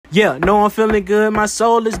Yeah, no, I'm feeling good. My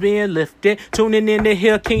soul is being lifted. Tuning in to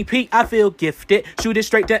hear King Pete, I feel gifted. Shoot it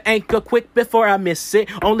straight to anchor quick before I miss it.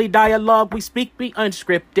 Only dialogue we speak be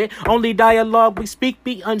unscripted. Only dialogue we speak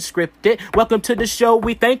be unscripted. Welcome to the show.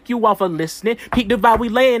 We thank you all for listening. Peak the vibe we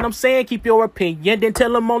laying. I'm saying keep your opinion. Then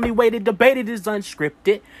tell them only way to debate it is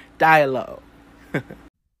unscripted dialogue.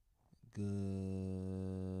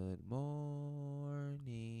 Good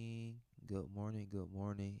morning. Good morning. Good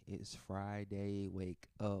morning. It's Friday. Wake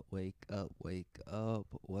up, wake up, wake up.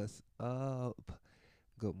 What's up?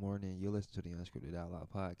 Good morning. You're listening to the Unscripted Dialogue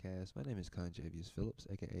Podcast. My name is Conjavius Phillips,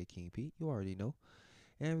 aka King Pete. You already know.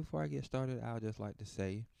 And before I get started, I would just like to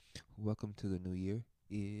say, welcome to the new year.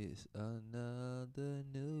 It's another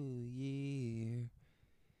new year.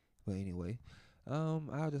 But anyway, I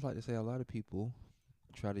would just like to say a lot of people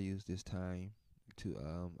try to use this time to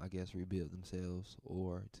I guess rebuild themselves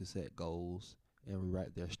or to set goals and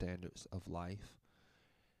rewrite their standards of life.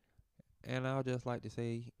 And I would just like to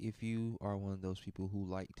say, if you are one of those people who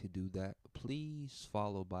like to do that, please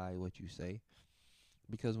follow by what you say,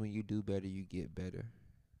 because when you do better, you get better.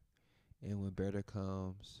 And when better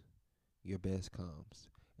comes, your best comes.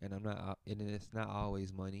 And and it's not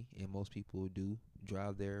always money, and most people do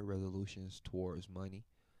drive their resolutions towards money,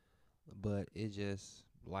 but it's just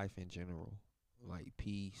life in general, like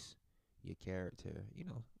peace, your character,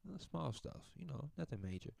 small stuff, nothing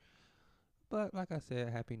major. But like I said,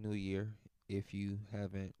 Happy New Year if you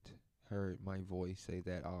haven't heard my voice say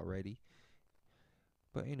that already.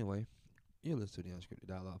 But anyway, you're listening to the Unscripted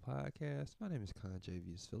Dialogue Podcast. My name is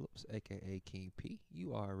Conjavius Phillips, aka King P.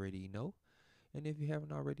 You already know. And if you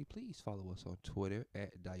haven't already, please follow us on Twitter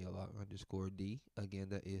at dialogue_D. Again,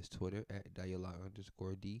 that is Twitter at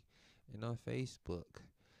dialogue_D. And on Facebook.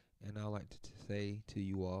 And I'd like to say to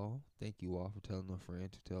you all, thank you all for telling a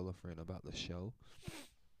friend to tell a friend about the show.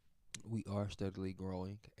 We are steadily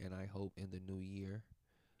growing, and I hope in the new year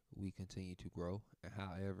we continue to grow.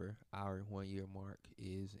 However, our 1 year mark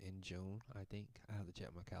is in June, I think. I have to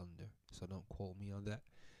check my calendar, so don't quote me on that.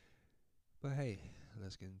 But hey,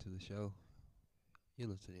 let's get into the show. You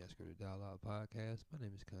listen to the Unscripted Dialogue Podcast. My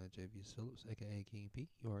name is Conjavius Phillips, aka King P.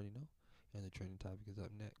 You already know. And the trending topic is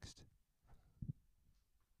up next.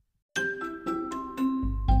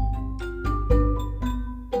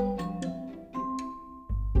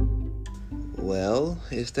 Well,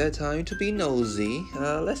 it's that time to be nosy.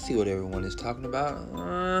 Let's see what everyone is talking about.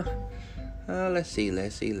 Let's see.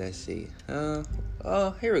 Here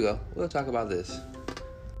we go. We'll talk about this.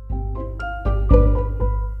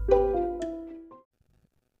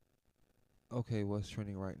 Okay, what's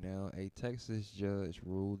trending right now? A Texas judge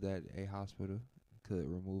ruled that a hospital could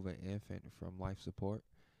remove an infant from life support.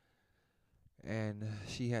 And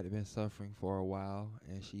she had been suffering for a while,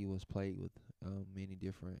 and she was plagued with many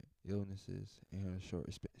different illnesses in her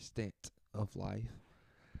short stint of life.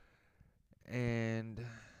 And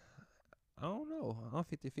I don't know. I'm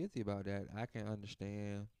 50-50 about that. I can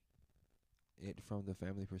understand it from the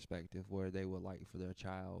family perspective, where they would like for their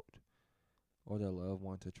child or their loved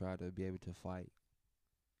one to try to be able to fight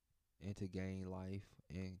and to gain life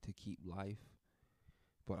and to keep life.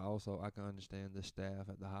 But also, I can understand the staff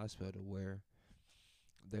at the hospital where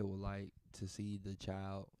they would like to see the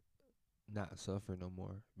child not suffer no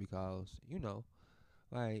more, because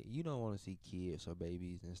like, you don't want to see kids or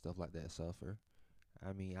babies and stuff like that suffer.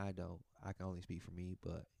 I mean, I don't. I can only speak for me,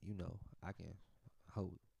 but I can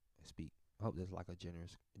hope hope there's like a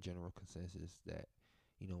general consensus that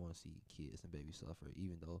you don't want to see kids and babies suffer,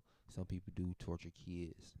 even though some people do torture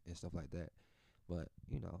kids and stuff like that. But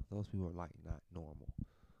those people are like not normal,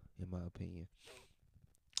 in my opinion.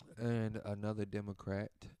 And another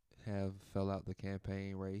Democrat have fell out the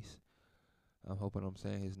campaign race. I'm hoping I'm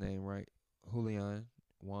saying his name right. Juan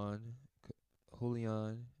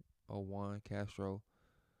Julian or Juan Castro.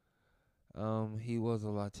 He was a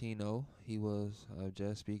Latino. He was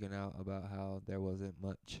just speaking out about how there wasn't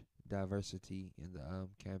much diversity in the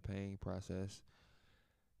campaign process.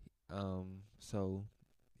 So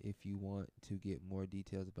if you want to get more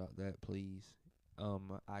details about that, please.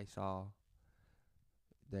 I saw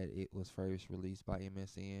that it was first released by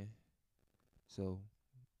MSN, so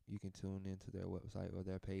you can tune into their website or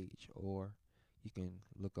their page, or you can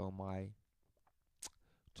look on my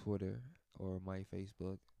Twitter or my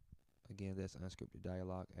Facebook. Again, that's Unscripted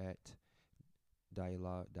Dialogue at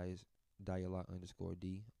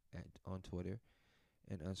dialogue_D on Twitter,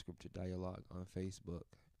 and Unscripted Dialogue on Facebook.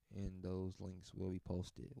 And those links will be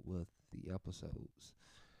posted with the episodes.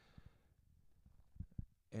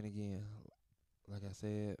 And again, like I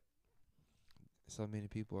said, so many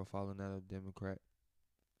people are falling out of the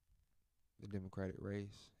Democratic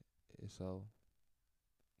race. So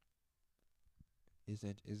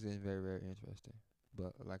it's very very interesting.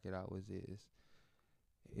 But like it always is,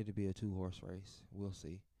 it'll be a 2 horse race. We'll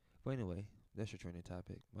see. But anyway, that's your trending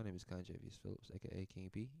topic. My name is Conjavius Phillips, aka King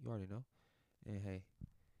P. You already know. And hey,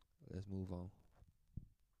 let's move on.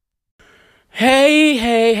 Hey,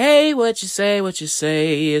 hey, hey, what you say, what you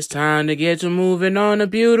say? It's time to get to moving on a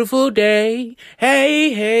beautiful day.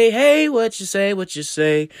 Hey, hey, hey, what you say, what you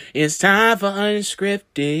say? It's time for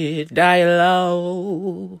unscripted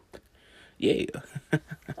dialogue. Yeah.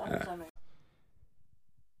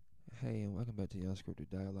 Hey, and welcome back to the Unscripted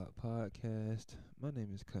Dialogue Podcast. My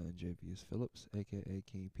name is Conjavius Phillips, aka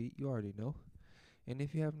King Pete. You already know. And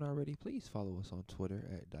if you haven't already, please follow us on Twitter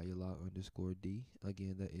at dialogue_D.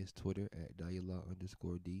 Again, that is Twitter at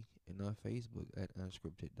dialogue_D. And on Facebook at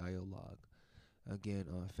Unscripted Dialogue. Again,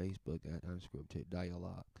 on Facebook at Unscripted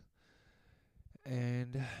Dialogue.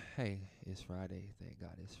 And hey, it's Friday. Thank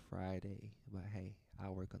God it's Friday. But hey, I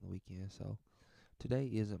work on the weekend, so today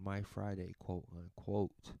isn't my Friday, quote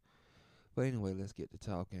unquote. But anyway, let's get to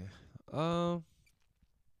talking. My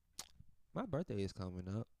birthday is coming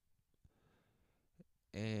up.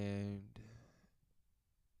 And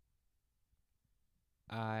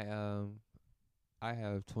I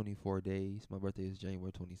have 24 days. My birthday is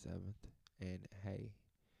January 27th. And hey,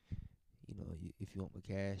 if you want my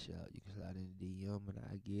cash out, you can slide in the DM and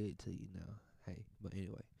I get it to you now. Hey, but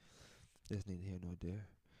anyway, that's neither here nor there.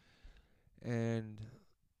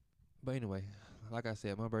 But anyway, like I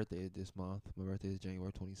said, my birthday is this month. My birthday is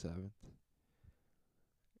January 27th.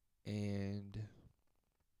 And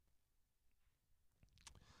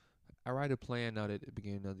I write a plan out at the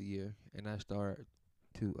beginning of the year, and I start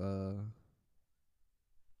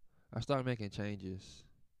making changes.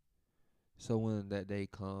 So when that day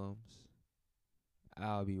comes,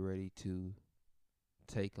 I'll be ready to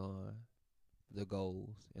take on the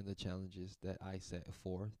goals and the challenges that I set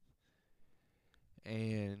forth.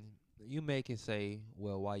 And you may can say,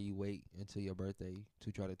 well, why you wait until your birthday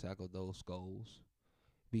to try to tackle those goals?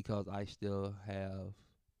 Because I still have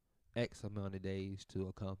X amount of days to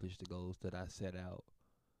accomplish the goals that I set out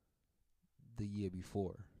the year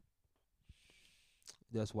before.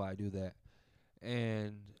 That's why I do that.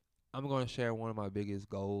 And I'm going to share one of my biggest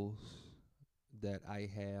goals that I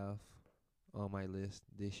have on my list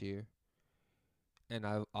this year. And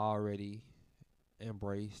I've already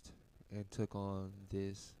embraced and took on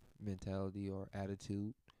this mentality or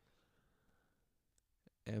attitude.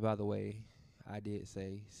 And by the way, I did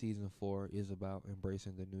say season 4 is about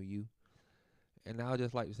embracing the new you. And I would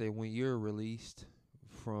just like to say, when you're released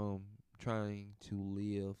from trying to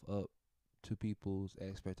live up to people's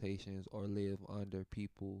expectations or live under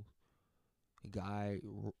people's guide,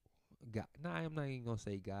 I'm not even going to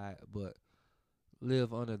say guide, but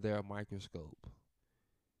live under their microscope.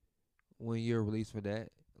 When you're released from that,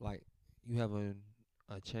 like, you have a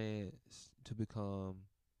chance to become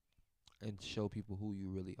and show people who you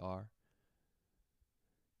really are.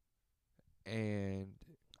 And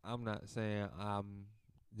I'm not saying I'm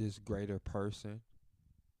this greater person,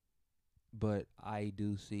 but I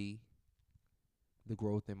do see the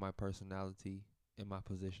growth in my personality and my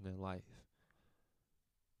position in life.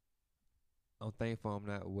 I'm thankful I'm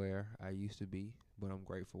not where I used to be, but I'm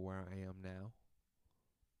grateful where I am now.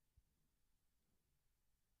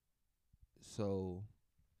 So,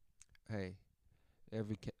 hey,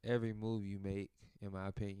 every move you make, in my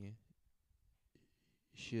opinion,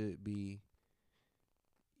 should be,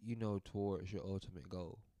 towards your ultimate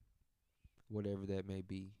goal, whatever that may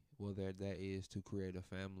be, whether that is to create a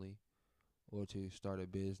family or to start a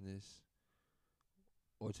business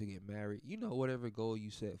or to get married, whatever goal you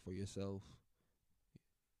set for yourself,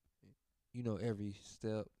 every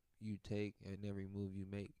step you take and every move you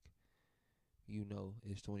make,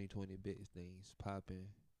 it's 2020 big things popping,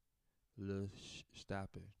 little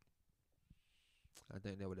stopping. I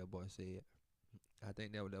think that's what that boy said. I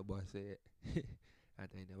think that's what that boy said. I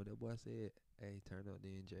think that's what that boy said. Hey, turn up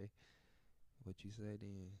then, Jay. What you say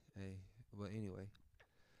then? Hey, but anyway,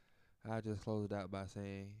 I just close it out by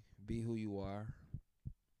saying, be who you are,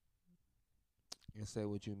 and say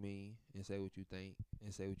what you mean, and say what you think,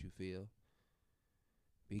 and say what you feel.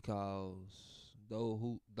 Because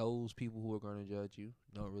those people who are going to judge you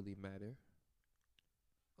don't really matter,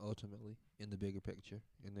 ultimately, in the bigger picture,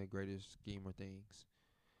 in the greater scheme of things.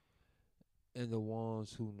 And the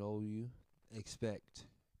ones who know you expect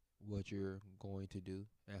what you're going to do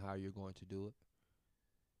and how you're going to do it.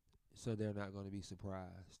 So they're not going to be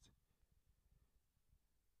surprised.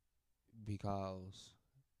 Because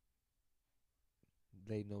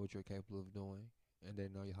they know what you're capable of doing and they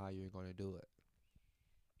know how you're going to do it.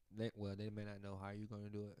 They may not know how you're going to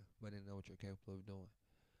do it, but they know what you're capable of doing.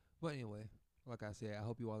 But anyway, Like I said, I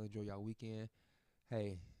hope you all enjoy y'all weekend.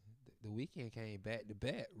 Hey, the weekend came back to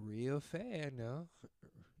back real fast now.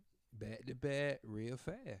 Back to back real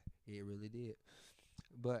fast. It really did.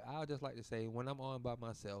 But I would just like to say, when I'm on by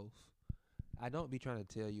myself, I don't be trying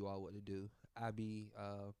to tell you all what to do.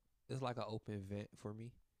 It's like an open vent for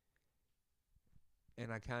me.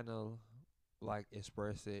 And I kind of like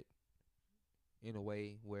express it in a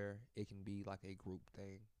way where it can be like a group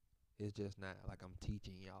thing. It's just not like I'm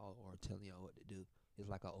teaching y'all or telling y'all what to do. It's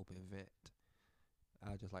like an open vent.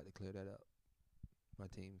 I just like to clear that up. My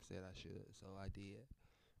team said I should, so I did.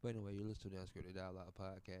 But anyway, you listen to the Unscripted Dialogue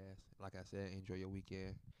podcast. Like I said, enjoy your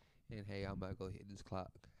weekend. And hey, I'm about to go hit this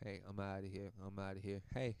clock. Hey, I'm out of here. I'm out of here.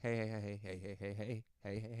 Hey, hey, hey, hey, hey, hey, hey, hey,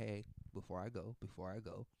 hey, hey, hey. Before I go.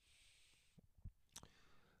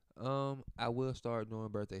 I will start doing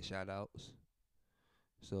birthday shout outs.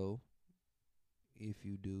 So if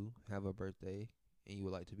you do have a birthday and you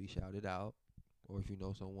would like to be shouted out, or if you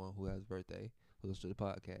know someone who has a birthday who listens to the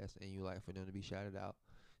podcast and you like for them to be shouted out,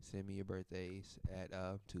 send me your birthdays at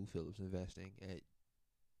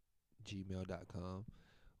 2phillipsinvesting@gmail.com,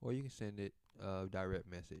 or you can send it direct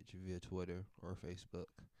message via Twitter or Facebook.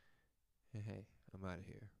 And hey, I'm out of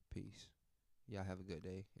here. Peace. Y'all have a good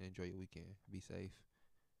day and enjoy your weekend. Be safe.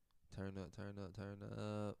 Turn up, turn up, turn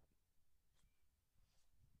up.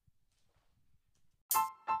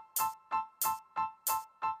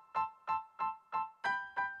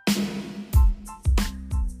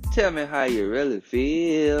 Tell me how you really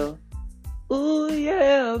feel. Ooh,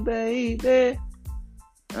 yeah, baby.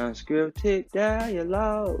 Unscripted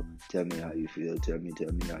dialogue. Tell me how you feel. Tell me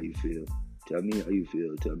how you feel. Tell me how you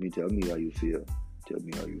feel. Tell me how you feel. Tell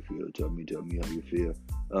me how you feel. Tell me how you feel.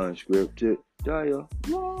 Unscripted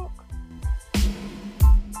dialogue.